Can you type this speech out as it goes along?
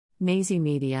Maisie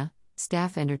Media,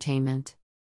 Staff Entertainment.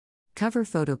 Cover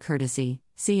photo courtesy,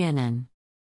 CNN.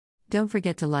 Don't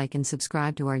forget to like and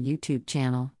subscribe to our YouTube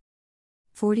channel.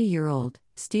 40-year-old,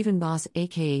 Stephen Boss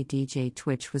aka DJ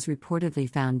Twitch was reportedly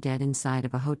found dead inside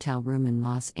of a hotel room in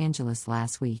Los Angeles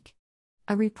last week.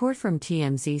 A report from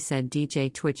TMZ said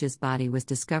DJ Twitch's body was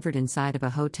discovered inside of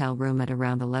a hotel room at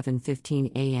around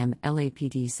 11:15 a.m.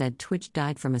 LAPD said Twitch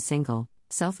died from a single,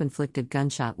 self-inflicted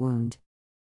gunshot wound.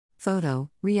 Photo,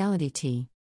 Reality T.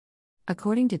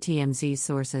 According to TMZ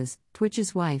sources,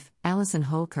 Twitch's wife, Allison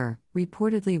Holker,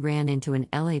 reportedly ran into an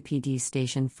LAPD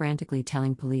station frantically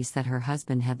telling police that her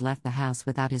husband had left the house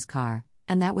without his car,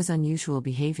 and that was unusual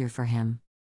behavior for him.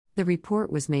 The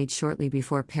report was made shortly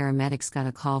before paramedics got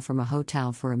a call from a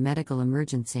hotel for a medical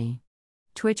emergency.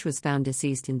 Twitch was found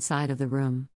deceased inside of the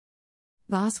room.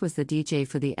 Boss was the DJ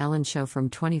for The Ellen Show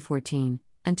from 2014,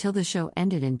 until the show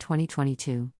ended in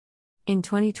 2022. In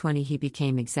 2020 he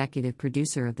became executive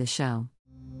producer of the show.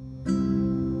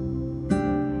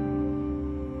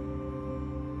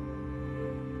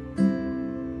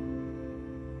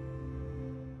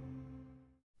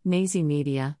 Maisie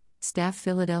Media, Staff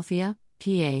Philadelphia,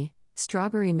 PA,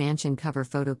 Strawberry Mansion cover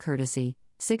photo courtesy,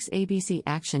 6 ABC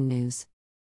Action News.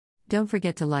 Don't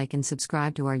forget to like and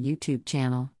subscribe to our YouTube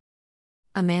channel.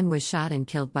 A man was shot and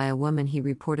killed by a woman he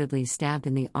reportedly stabbed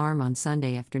in the arm on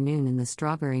Sunday afternoon in the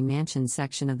Strawberry Mansion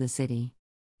section of the city.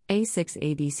 A6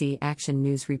 ABC Action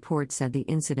News report said the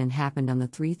incident happened on the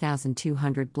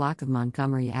 3200 block of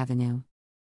Montgomery Avenue.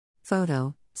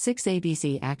 Photo, 6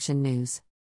 ABC Action News.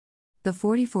 The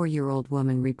 44-year-old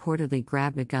woman reportedly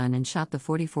grabbed a gun and shot the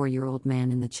 44-year-old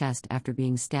man in the chest after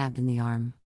being stabbed in the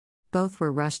arm. Both were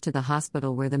rushed to the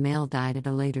hospital where the male died at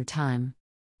a later time.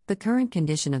 The current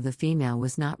condition of the female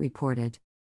was not reported.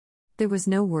 There was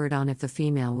no word on if the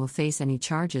female will face any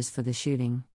charges for the shooting.